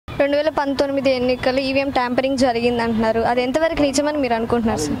2019 ఎన్నికలు EVM tampering జరిగింది అంటున్నారు. అది ఎంతవరకు నిజమని మీరు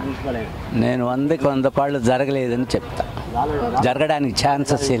అనుకుంటున్నారు సార్? నేను 100కి 100 పాళ్ళు జరగలేదని చెప్తా. జరగడానికి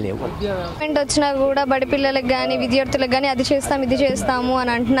ఛాన్సెస్ లేవు. గవర్నమెంట్ వచ్చినా కూడా బడి పిల్లలకు కానీ విద్యార్థులకు కానీ అది చేస్తాం ఇది చేస్తాము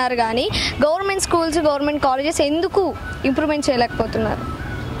అని అంటున్నారు, కానీ గవర్నమెంట్ స్కూల్స్ గవర్నమెంట్ కాలేజెస్ ఎందుకు ఇంప్రూవ్మెంట్ చేయలేకపోతున్నారు?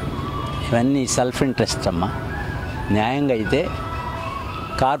 ఇవన్నీ సెల్ఫ్ ఇంట్రెస్ట్ అమ్మా. న్యాయంగా అయితే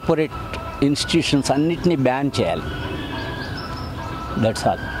కార్పొరేట్ ఇన్స్టిట్యూషన్స్ అన్నిటినీ బ్యాన్ చేయాలి. That's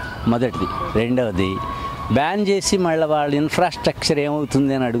all. మొదటిది. రెండవది, బ్యాన్ చేసి మళ్ళీ వాళ్ళ ఇన్ఫ్రాస్ట్రక్చర్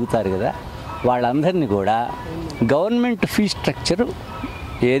ఏమవుతుంది అని అడుగుతారు కదా, వాళ్ళందరినీ కూడా గవర్నమెంట్ ఫీ స్ట్రక్చరు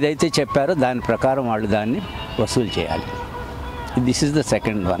ఏదైతే చెప్పారో దాని ప్రకారం వాళ్ళు దాన్ని వసూలు చేయాలి. This is the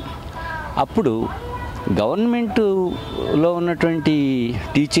second one. అప్పుడు గవర్నమెంట్లో ఉన్నటువంటి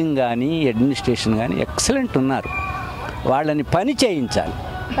టీచింగ్ కానీ అడ్మినిస్ట్రేషన్ కానీ ఎక్సలెంట్ ఉన్నారు, వాళ్ళని పని చేయించాలి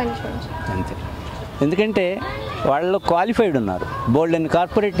అంతే. ఎందుకంటే వాళ్ళు క్వాలిఫైడ్ ఉన్నారు. బోల్డ్ అండ్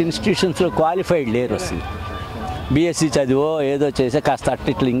కార్పొరేట్ ఇన్స్టిట్యూషన్స్లో క్వాలిఫైడ్ లేరు. వస్తుంది బీఎస్సీ చదివో ఏదో చేసే కాస్త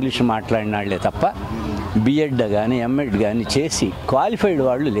అట్టిట్లు ఇంగ్లీష్ మాట్లాడిన వాళ్ళే తప్ప బీఎడ్ కానీ ఎంఎడ్ కానీ చేసి క్వాలిఫైడ్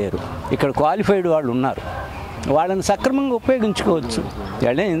వాళ్ళు లేరు. ఇక్కడ క్వాలిఫైడ్ వాళ్ళు ఉన్నారు, వాళ్ళని సక్రమంగా ఉపయోగించుకోవచ్చు.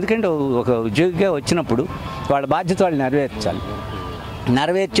 ఎందుకంటే ఒక ఉద్యోగిగా వచ్చినప్పుడు వాళ్ళ బాధ్యత వాళ్ళు నెరవేర్చాలి.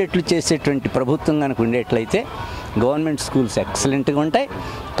 నెరవేర్చేట్లు చేసేటువంటి ప్రభుత్వం కనుక ఉండేట్లయితే గవర్నమెంట్ స్కూల్స్ ఎక్సలెంట్గా ఉంటాయి,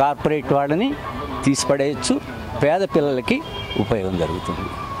 కార్పొరేట్ వాళ్ళని తీసిపడేయచ్చు, పేద పిల్లలకి ఉపయోగం జరుగుతుంది.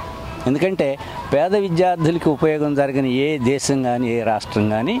 ఎందుకంటే పేద విద్యార్థులకి ఉపయోగం జరగని ఏ దేశం కానీ ఏ రాష్ట్రం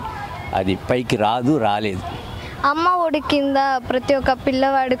కానీ అది పైకి రాలేదు. అమ్మ ఒడి కింద ప్రతి ఒక్క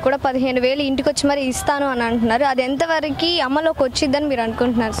పిల్లవాడికి కూడా 15,000 ఇంటికి వచ్చి మరి ఇస్తాను అని అంటున్నారు. అది ఎంతవరకు అమ్మలోకి వచ్చిద్దని మీరు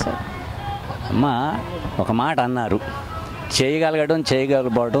అనుకుంటున్నారు సార్? అమ్మ ఒక మాట అన్నారు,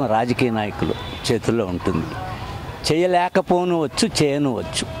 చేయగలగకపోవడం రాజకీయ నాయకులు చేతుల్లో ఉంటుంది. చేయలేకపోవచ్చు,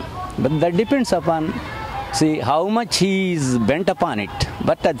 చేయనువచ్చు. But that depends upon how much he is bent upon it.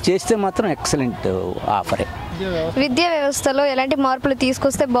 But అది చేస్తే మాత్రం ఎక్సలెంట్ ఆఫరే. విద్యా వ్యవస్థలో ఎలాంటి మార్పులు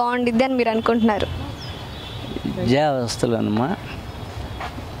తీసుకొస్తే బాగుండిద్ది అని మీరు అనుకుంటున్నారు? విద్యా వ్యవస్థలోనమ్మా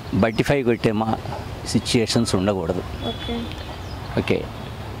బట్టిఫై కొట్టే సిచ్యుయేషన్స్ ఉండకూడదు. ఓకే,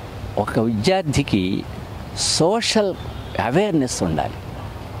 ఒక విద్యార్థికి సోషల్ అవేర్నెస్ ఉండాలి.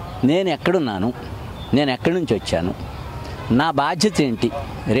 నేను ఎక్కడున్నాను, నేను ఎక్కడి నుంచి వచ్చాను, నా బాధ్యత ఏంటి,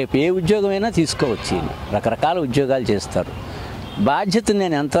 రేపు ఏ ఉద్యోగమైనా తీసుకోవచ్చు. రకరకాల ఉద్యోగాలు చేస్తారు. బాధ్యత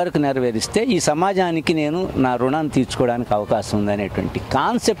నేను ఎంతవరకు నెరవేరిస్తే ఈ సమాజానికి నేను నా రుణాన్ని తీర్చుకోవడానికి అవకాశం ఉందనేటువంటి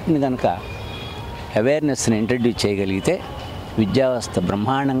కాన్సెప్ట్ని కనుక అవేర్నెస్ని ఇంట్రడ్యూస్ చేయగలిగితే విద్యా వ్యవస్థ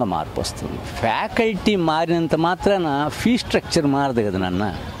బ్రహ్మాండంగా మార్పు వస్తుంది. ఫ్యాకల్టీ మారినంత మాత్రాన ఫీ స్ట్రక్చర్ మారదు కదా నాన్న.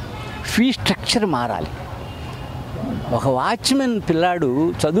 ఫీ స్ట్రక్చర్ మారాలి. ఒక వాచ్మెన్ పిల్లాడు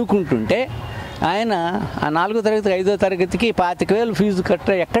చదువుకుంటుంటే ఆయన ఆ 4వ తరగతి 5వ తరగతికి 25,000 ఫీజు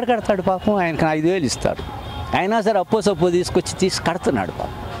ఎక్కడ కడతాడు పాపం? ఆయనకు 5,000 ఇస్తారు, అయినా సరే అప్పో తీసుకొచ్చి కడుతున్నాడు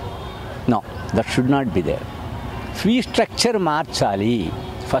పాపం. No, that should not be there. Fee structure మార్చాలి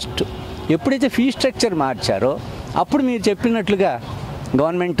ఫస్ట్. ఎప్పుడైతే ఫీ స్ట్రక్చర్ మార్చారో అప్పుడు మీరు చెప్పినట్లుగా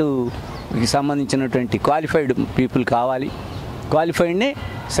గవర్నమెంట్కి సంబంధించినటువంటి క్వాలిఫైడ్ పీపుల్ కావాలి. క్వాలిఫైడ్నే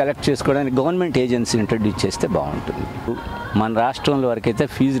సెలెక్ట్ చేసుకోవడానికి గవర్నమెంట్ ఏజెన్సీ ఇంట్రడ్యూస్ చేస్తే బాగుంటుంది. మన రాష్ట్రంలో వరకైతే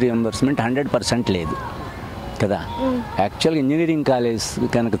ఫీజు రియంబర్స్మెంట్ 100% లేదు కదా. యాక్చువల్గా ఇంజనీరింగ్ కాలేజ్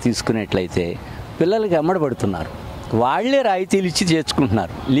కనుక తీసుకునేట్లయితే పిల్లలకి అమ్మడబడుతున్నారు, వాళ్ళే రాయితీలు ఇచ్చి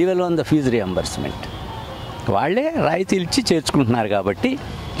చేర్చుకుంటున్నారు. లీవెల్ ఆన్ ద ఫీజు రియంబర్స్మెంట్ వాళ్ళే రాయితీలు ఇచ్చి చేర్చుకుంటున్నారు. కాబట్టి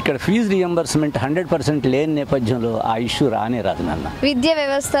ఇక్కడ ఫీజు రియంబర్స్మెంట్ 100% లేని నేపథ్యంలో ఆ ఇష్యూ రాదు నాన్న. విద్యా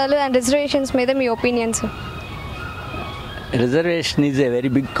వ్యవస్థలు అండ్ రిజర్వేషన్స్ మీద మీ opinions? Reservation is a very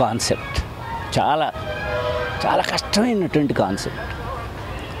big concept. చాలా చాలా కష్టమైనటువంటి కాన్సెప్ట్.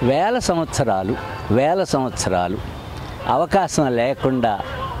 వేల సంవత్సరాలు అవకాశం లేకుండా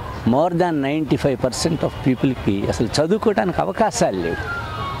మోర్ దాన్ 95% ఆఫ్ పీపుల్కి అసలు చదువుకోవడానికి అవకాశాలు లేవు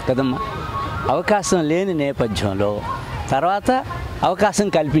కదమ్మా. అవకాశం లేని నేపథ్యంలో తర్వాత అవకాశం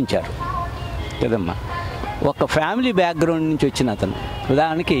కల్పించారు కదమ్మా. ఒక ఫ్యామిలీ బ్యాక్గ్రౌండ్ నుంచి వచ్చిన అతను,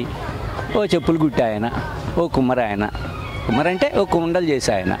 ఉదాహరణకి ఓ చెప్పులు గుట్టి ఆయన, ఓ కుమ్మరంటే ఓ కుండలు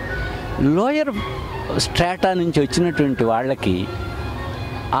చేసే ఆయన, లోయర్ స్ట్రాటా నుంచి వచ్చినటువంటి వాళ్ళకి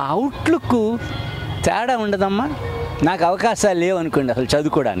ఆ అవుట్లుక్ తేడా ఉండదమ్మా. నాకు అవకాశాలు లేవు అనుకోండి, అసలు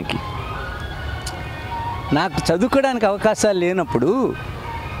చదువుకోవడానికి అవకాశాలు లేనప్పుడు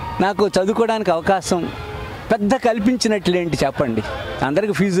నాకు చదువుకోవడానికి అవకాశం పెద్ద కల్పించినట్లేంటి చెప్పండి.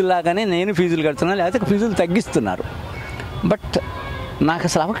 అందరికి ఫీజుల్లాగానే నేను ఫీజులు కడుతున్నాను, లేకపోతే ఫీజులు తగ్గిస్తున్నారు. బట్ నాకు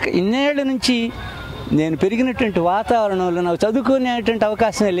అసలు ఇన్నేళ్ల నుంచి నేను పెరిగినటువంటి వాతావరణంలో నాకు చదువుకునేటువంటి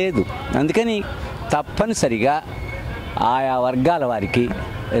అవకాశమే లేదు. అందుకని తప్పనిసరిగా ఆయా వర్గాల వారికి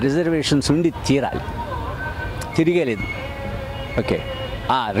రిజర్వేషన్స్ ఉండి తీరాలి, తిరిగేలేదు. ఓకే,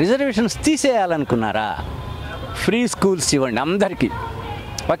 రిజర్వేషన్స్ తీసేయాలనుకున్నారా, ఫ్రీ స్కూల్స్ ఇవ్వండి అందరికీ.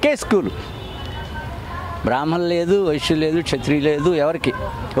 ఒకే స్కూలు, బ్రాహ్మణులు లేదు, వైశ్యులు లేదు, క్షత్రియులు లేదు, ఎవరికి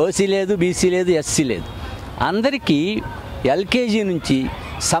ఓసీ లేదు, బీసీ లేదు, ఎస్సీ లేదు. అందరికీ ఎల్కేజీ నుంచి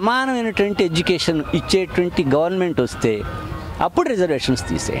సమానమైనటువంటి ఎడ్యుకేషన్ ఇచ్చేటువంటి గవర్నమెంట్ వస్తే అప్పుడు రిజర్వేషన్స్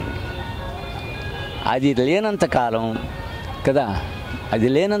తీసేయండి. అది లేనంత కాలం కదా, అది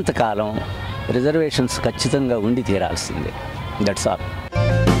లేనంత కాలం రిజర్వేషన్స్ ఖచ్చితంగా ఉండి తీరాల్సిందే. That's all.